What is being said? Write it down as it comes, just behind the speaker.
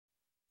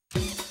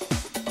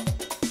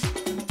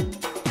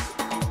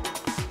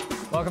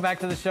Welcome back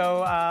to the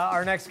show.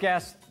 Our next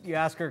guest, you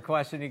ask her a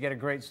question, you get a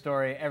great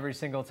story every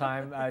single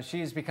time.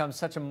 She's become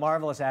such a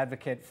marvelous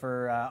advocate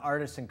for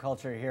artists and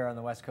culture here on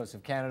the west coast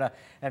of Canada,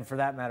 and for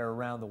that matter,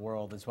 around the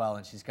world as well.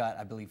 And she's got,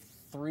 I believe,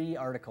 3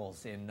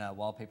 articles in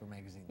Wallpaper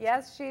magazine.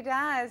 Yes, she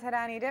does.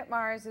 Hadani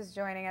Ditmars is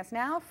joining us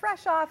now,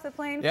 fresh off the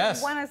plane from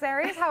Yes. Buenos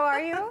Aires. How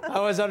are you?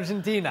 How is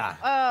Argentina?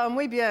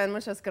 Muy bien,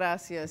 muchas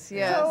gracias.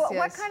 Yes, So yes.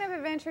 what kind of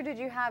adventure did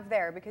you have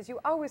there? Because you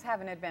always have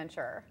an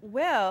adventure.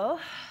 Well,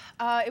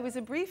 it was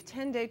a brief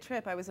 10-day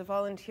trip. I was a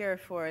volunteer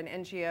for an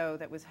NGO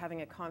that was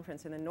having a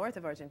conference in the north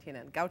of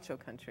Argentina, in Gaucho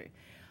country.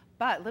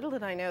 But little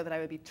did I know that I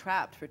would be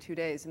trapped for 2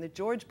 days in the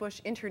George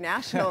Bush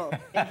International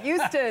in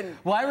Houston.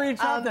 Why were you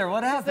trapped there?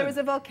 What happened? There was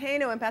a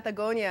volcano in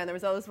Patagonia, and there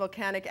was all this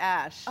volcanic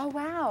ash. Oh,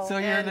 wow. So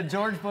you're in the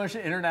George Bush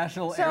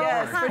International Airport.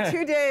 Yes, for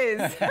 2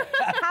 days.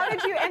 How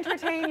did you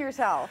entertain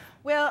yourself?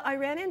 Well, I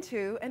ran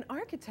into an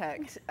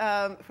architect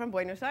from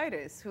Buenos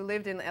Aires who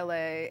lived in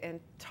LA and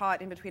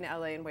taught in between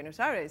LA and Buenos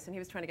Aires, and he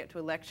was trying to get to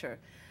a lecture.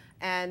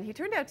 And he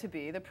turned out to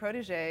be the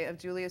protege of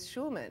Julius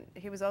Schulman.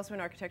 He was also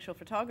an architectural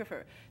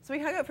photographer. So we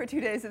hung out for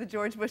 2 days at the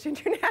George Bush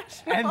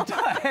International.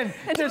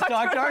 And just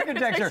talked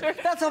architecture.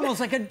 That's almost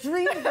like a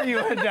dream for you,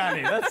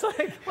 Hadani. That's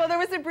like... Well, there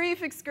was a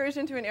brief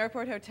excursion to an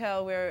airport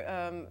hotel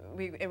where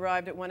we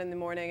arrived at 1 in the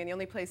morning, and the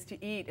only place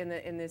to eat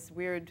in this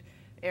weird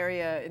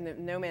area in the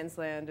no man's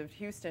land of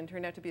Houston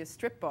turned out to be a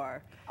strip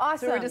bar. Awesome.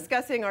 So we were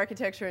discussing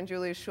architecture and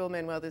Julius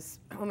Schulman while this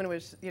woman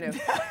was, you know,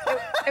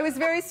 it was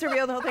very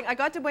surreal, the whole thing. I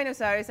got to Buenos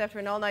Aires after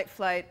an all-night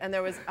flight, and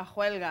there was a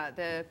huelga.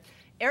 The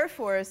Air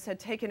Force had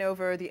taken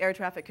over the Air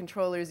Traffic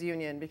Controllers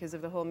Union because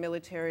of the whole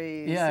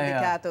military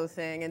sindicato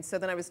thing, and so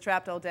then I was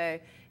trapped all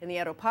day in the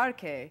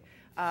Aeroparque,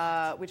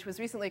 which was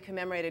recently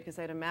commemorated because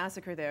they had a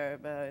massacre there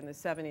in the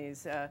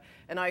 70s.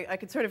 And I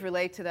could sort of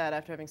relate to that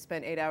after having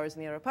spent 8 hours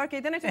in the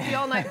Aeroparque. Then I took the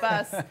all-night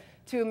bus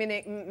to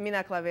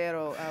Mina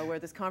Clavero, where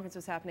this conference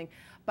was happening.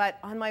 But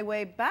on my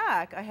way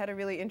back, I had a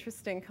really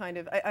interesting kind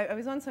of, I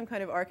was on some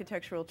kind of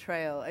architectural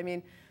trail. I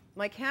mean,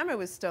 my camera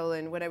was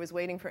stolen when I was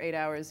waiting for 8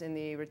 hours in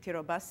the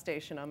Retiro bus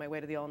station on my way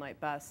to the all-night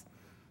bus.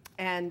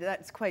 And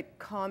that's quite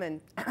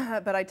common,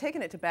 but I'd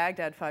taken it to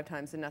Baghdad 5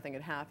 times and nothing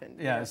had happened.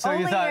 Yeah, so you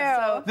Only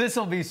thought, this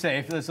will be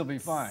safe, this will be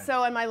fine.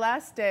 So on my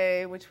last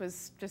day, which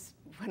was just,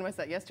 when was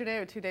that, yesterday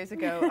or 2 days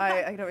ago?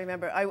 I don't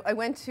remember. I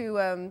went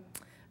to,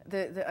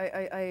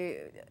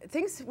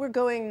 things were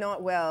going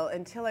not well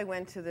until I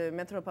went to the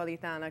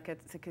Metropolitana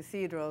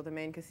Cathedral, the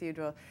main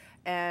cathedral,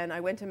 and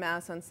I went to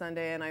Mass on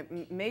Sunday, and I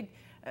made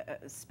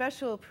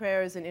special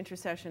prayers and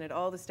intercession at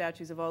all the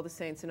statues of all the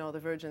saints and all the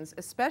virgins,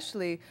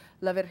 especially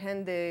La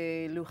Virgen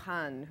de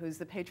Luján, who's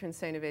the patron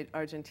saint of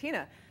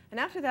Argentina. And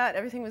after that,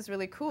 everything was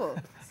really cool.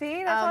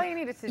 See, that's all you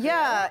needed to do.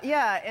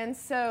 Yeah. And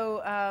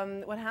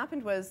so what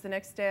happened was the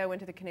next day I went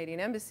to the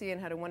Canadian Embassy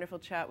and had a wonderful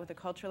chat with the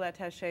cultural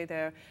attaché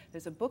there.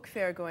 There's a book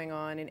fair going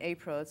on in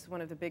April. It's one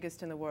of the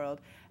biggest in the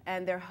world.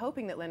 And they're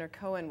hoping that Leonard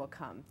Cohen will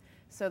come.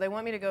 So they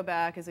want me to go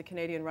back as a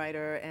Canadian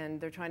writer, and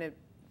they're trying to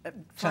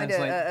find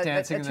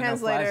a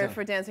translator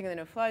for Dancing in the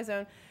No-Fly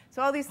Zone.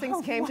 So all these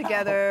things came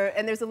together,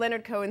 and there's a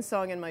Leonard Cohen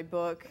song in my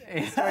book,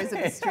 Stories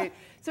of the Street.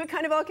 So it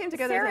kind of all came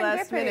together at the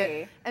last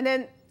minute. And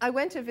then I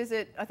went to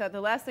visit, I thought the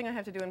last thing I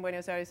have to do in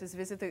Buenos Aires is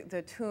visit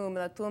the tomb,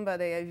 La Tumba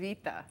de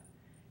Evita.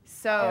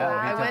 So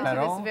I went to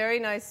this very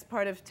nice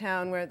part of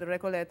town, where the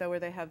Recoleta, where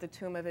they have the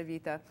tomb of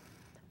Evita.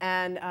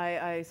 And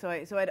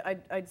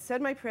I'd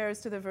said my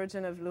prayers to the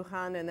Virgin of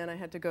Luján, and then I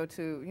had to go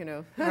to, you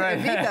know,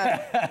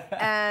 Evita.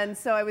 And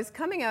so I was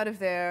coming out of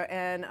there,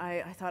 and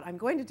I thought, I'm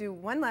going to do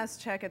one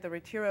last check at the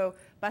Retiro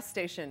bus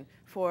station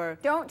for...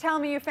 Don't tell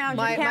me you found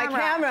my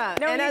camera.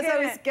 No, and you as didn't.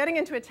 I was getting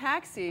into a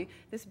taxi,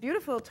 this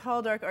beautiful,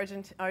 tall, dark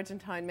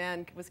Argentine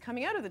man was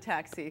coming out of the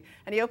taxi,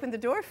 and he opened the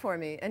door for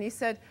me, and he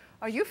said,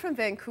 "Are you from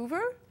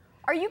Vancouver?"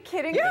 Are you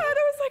kidding Yeah, me? and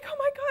I was like, oh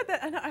my God,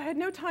 and I had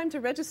no time to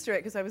register it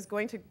because I was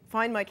going to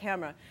find my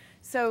camera.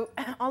 So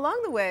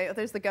along the way,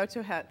 there's the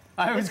gaucho hat.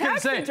 I was going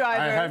to say, I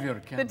have your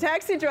camera. The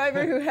taxi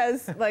driver who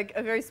has like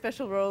a very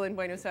special role in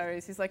Buenos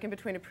Aires, he's like in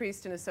between a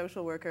priest and a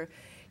social worker.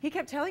 He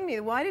kept telling me,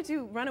 why did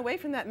you run away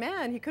from that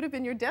man? He could have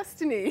been your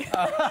destiny.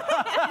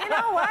 You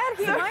know what?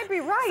 He might be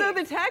right. So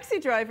the taxi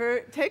driver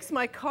takes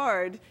my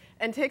card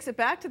and takes it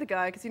back to the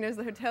guy because he knows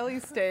the hotel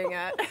he's staying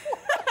at.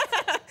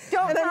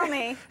 Don't tell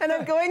me. And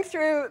I'm going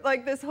through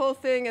like this whole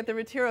thing at the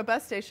Retiro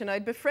bus station.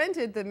 I'd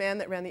befriended the man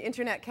that ran the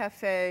internet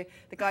cafe,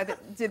 the guy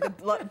that did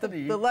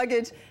the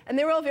luggage, and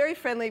they were all very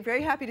friendly,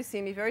 very happy to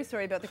see me, very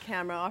sorry about the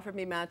camera, offered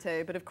me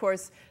mate, but of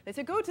course they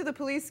said, go to the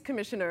police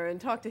commissioner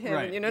and talk to him.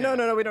 Right, and, you know,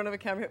 no, we don't have a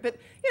camera here. But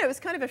you know, it was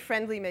kind of a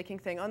friendly making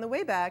thing. On the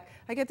way back,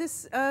 I get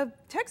this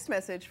text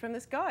message from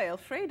this guy,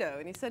 Alfredo,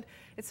 and he said,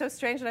 it's so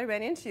strange that I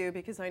ran into you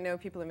because I know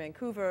people in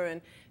Vancouver.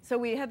 And so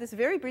we had this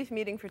very brief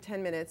meeting for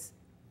 10 minutes.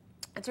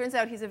 It turns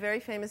out he's a very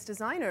famous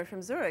designer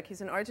from Zurich.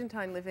 He's an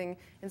Argentine living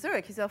in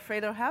Zurich. He's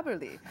Alfredo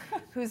Haberli,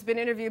 who's been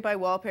interviewed by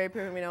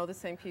Wallpaper, I mean, all the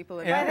same people.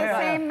 By the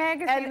same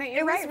magazine that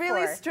you write for. It was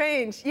really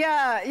strange.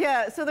 Yeah,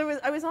 yeah. So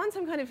I was on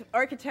some kind of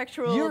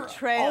architectural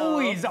trail. You're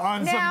always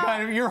on some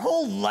kind of, your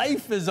whole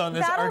life is on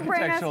this architectural trail.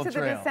 That'll bring us to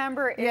the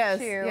December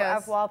issue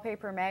of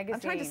Wallpaper magazine.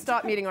 I'm trying to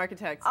stop meeting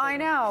architects. I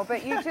know,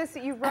 but you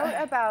wrote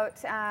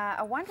about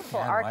a wonderful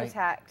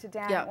architect,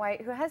 Dan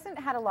White, who hasn't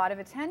had a lot of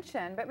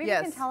attention, but maybe you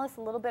can tell us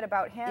a little bit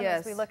about him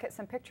as we look at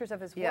some pictures of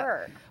his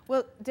work.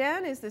 Well,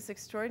 Dan is this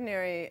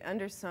extraordinary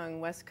undersung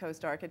West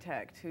Coast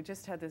architect who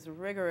just had this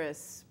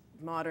rigorous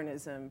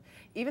modernism,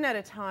 even at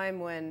a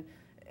time when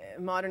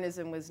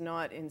modernism was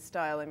not in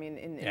style. I mean,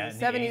 in the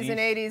 70s and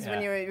 80s,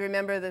 when you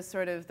remember the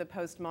sort of the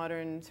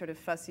postmodern sort of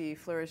fussy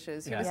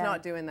flourishes, he was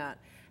not doing that.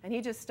 And he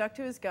just stuck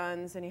to his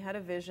guns, and he had a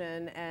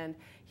vision, and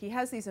he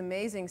has these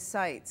amazing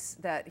sites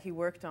that he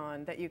worked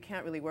on that you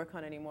can't really work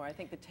on anymore. I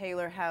think the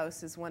Taylor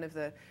House is one of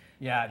the...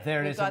 Yeah,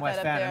 there it is in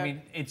West Van. I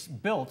mean, it's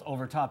built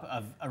over top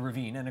of a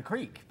ravine and a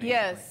creek, basically.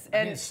 Yes,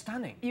 and it's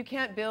stunning. You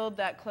can't build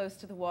that close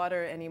to the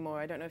water anymore.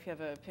 I don't know if you have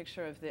a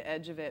picture of the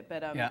edge of it,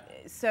 but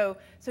so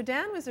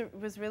Dan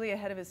was really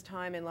ahead of his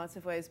time in lots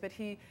of ways, but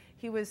he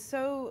was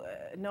so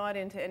not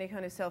into any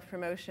kind of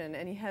self-promotion,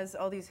 and he has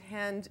all these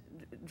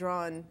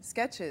hand-drawn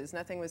sketches.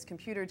 Nothing was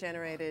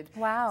computer-generated.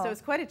 Wow. So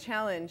it's quite a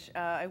challenge.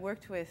 I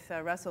worked with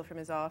Russell from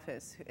his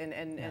office,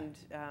 and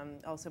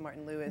also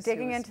Martin Lewis.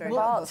 Digging into the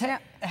vault.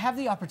 Have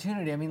the opportunity.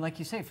 I mean, like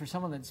you say, for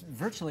someone that's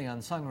virtually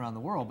unsung around the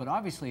world, but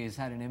obviously has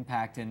had an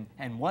impact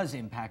and was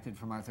impacted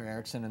from Arthur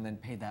Erickson and then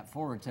paid that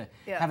forward, to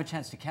have a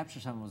chance to capture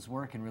some of his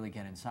work and really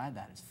get inside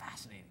that. It's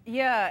fascinating.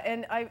 Yeah,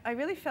 and I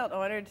really felt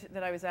honored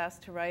that I was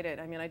asked to write it.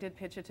 I mean, I did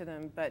pitch it to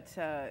them, but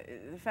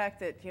the fact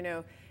that, you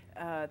know,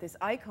 this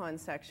icon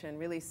section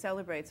really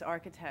celebrates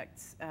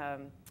architects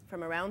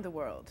from around the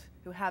world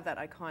who have that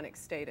iconic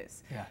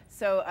status. Yeah.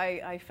 So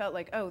I felt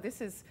like, oh,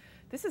 this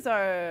is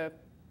our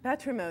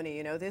patrimony,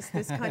 you know, this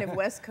kind of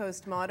West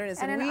Coast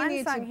modernism. And an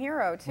unsung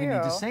hero, too. We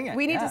need to sing it.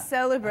 We need to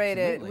celebrate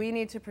it. We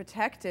need to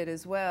protect it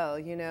as well,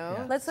 you know.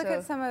 Yeah. Let's look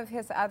at some of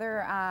his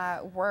other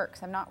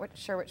works. I'm not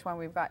sure which one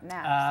we've got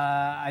next.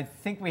 I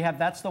think we have,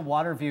 that's the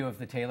water view of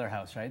the Taylor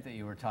House, right, that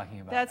you were talking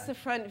about. That's the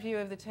front view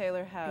of the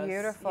Taylor House.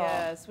 Beautiful.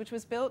 Yes, which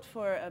was built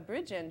for a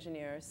bridge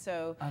engineer.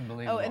 So,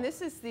 unbelievable. Oh, and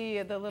this is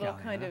the little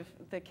kind of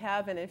the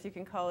cabin, if you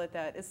can call it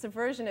that. It's the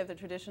version of the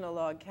traditional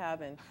log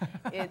cabin.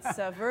 It's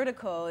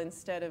vertical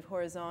instead of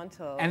horizontal.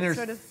 And there's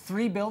sort of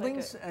three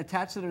buildings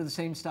attached that are the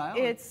same style?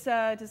 It's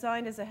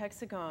designed as a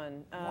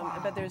hexagon,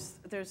 but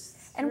there's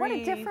and what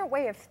a different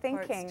way of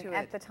thinking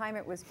at the time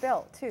it was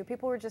built, too.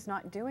 People were just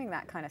not doing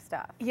that kind of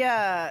stuff.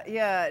 Yeah,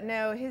 yeah.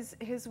 No,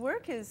 his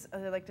work is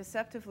like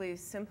deceptively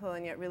simple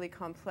and yet really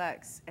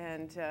complex,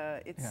 and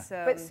it's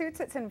but suits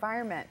its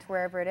environment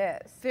wherever it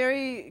is.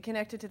 Very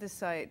connected to the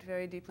site,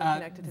 very deeply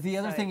connected to the site. The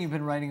other thing you've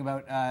been writing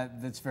about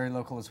that's very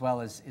local as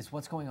well is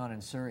what's going on in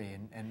Surrey,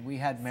 and we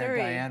had Mayor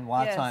Diane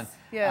Watts on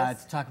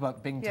to talk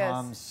about Bing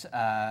Tom's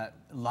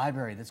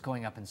library that's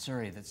going up in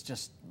Surrey that's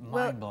just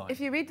mind-blowing. Well, if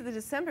you read the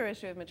December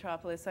issue of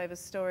Metropolis, I have a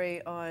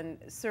story on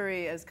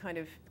Surrey as kind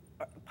of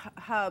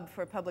hub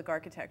for public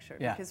architecture.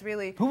 Because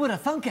really... Who would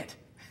have thunk it?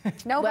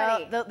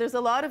 Nobody. Well, there's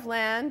a lot of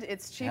land.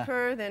 It's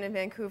cheaper than in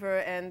Vancouver,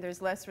 and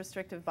there's less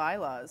restrictive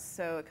bylaws,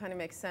 so it kind of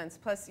makes sense.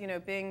 Plus, you know,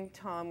 Bing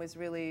Tom was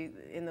really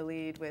in the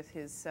lead with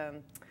his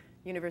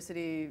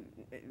university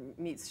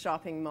meets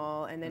shopping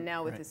mall, and then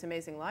now with this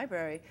amazing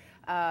library.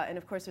 And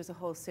of course, there's a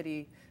whole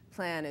city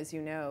plan, as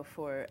you know,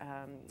 for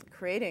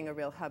creating a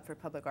real hub for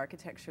public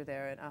architecture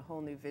there, and a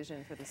whole new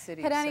vision for the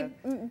city.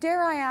 Hadani,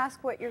 dare I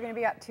ask what you're going to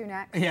be up to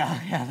next? Yeah,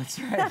 that's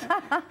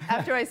right.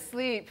 After I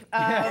sleep.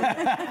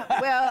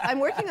 Well, I'm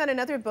working on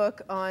another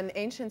book on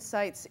ancient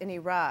sites in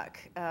Iraq,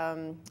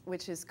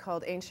 which is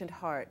called Ancient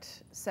Heart,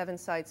 7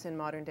 Sites in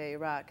Modern-Day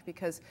Iraq,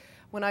 because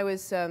when I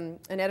was an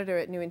editor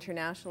at New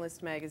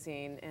Internationalist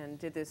magazine and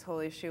did this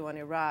whole issue on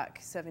Iraq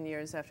 7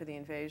 years after the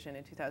invasion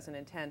in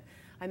 2010,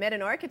 I met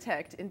an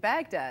architect in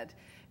Baghdad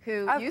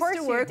who used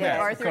to work with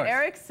Arthur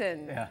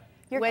Erickson.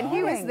 When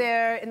he was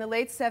there in the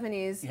late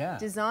 70s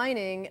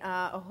designing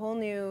a whole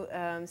new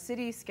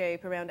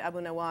cityscape around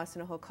Abu Nawas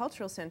and a whole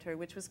cultural center,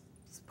 which was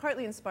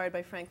partly inspired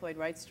by Frank Lloyd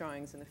Wright's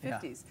drawings in the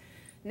 50s.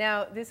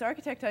 Now, this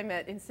architect I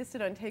met insisted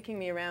on taking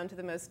me around to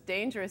the most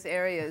dangerous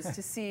areas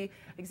to see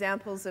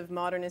examples of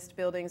modernist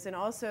buildings and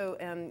also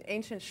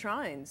ancient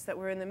shrines that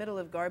were in the middle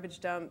of garbage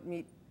dump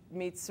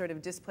meets sort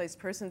of displaced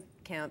person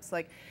camps,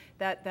 like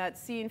that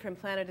scene from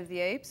Planet of the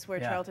Apes where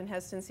Charlton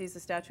Heston sees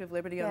the Statue of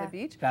Liberty on the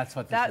beach. That's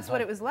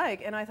what it was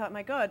like. And I thought,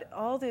 my God,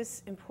 all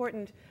this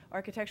important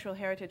architectural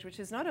heritage,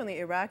 which is not only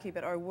Iraqi,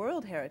 but our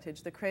world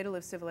heritage, the cradle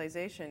of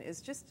civilization, is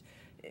just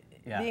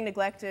being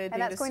neglected, being destroyed.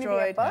 And that's going to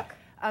be a book?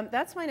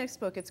 That's my next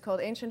book. It's called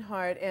Ancient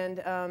Heart,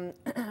 and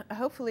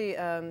hopefully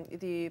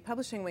the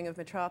publishing wing of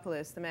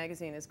Metropolis, the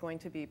magazine, is going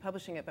to be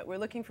publishing it. But we're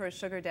looking for a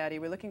sugar daddy.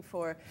 We're looking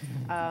for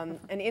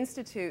an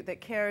institute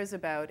that cares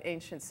about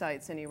ancient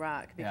sites in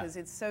Iraq, because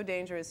it's so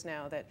dangerous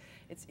now that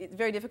it's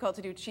very difficult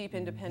to do cheap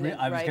independent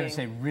I was writing. going to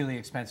say really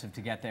expensive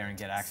to get there and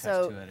get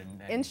access to it.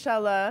 And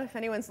inshallah, if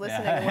anyone's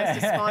listening and wants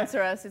to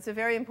sponsor us, it's a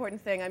very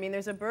important thing. I mean,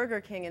 there's a Burger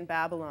King in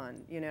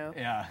Babylon, you know.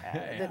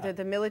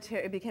 The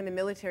military, it became a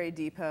military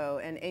depot,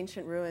 and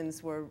ancient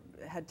ruins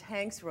had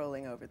tanks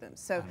rolling over them.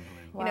 So,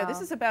 you know,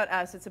 this is about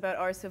us. It's about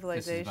our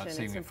civilization. This is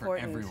about it's it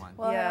important. for everyone.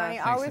 Well,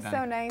 Hadani, always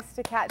so nice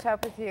to catch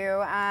up with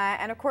you.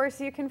 And of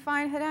course, you can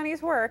find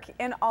Hadani's work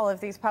in all of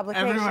these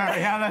publications. Everywhere,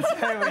 yeah,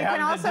 that's right. You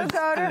can also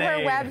go to her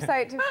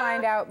website to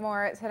find out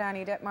more. It's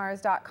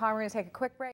HadaniDitmars.com. We're going to take a quick break.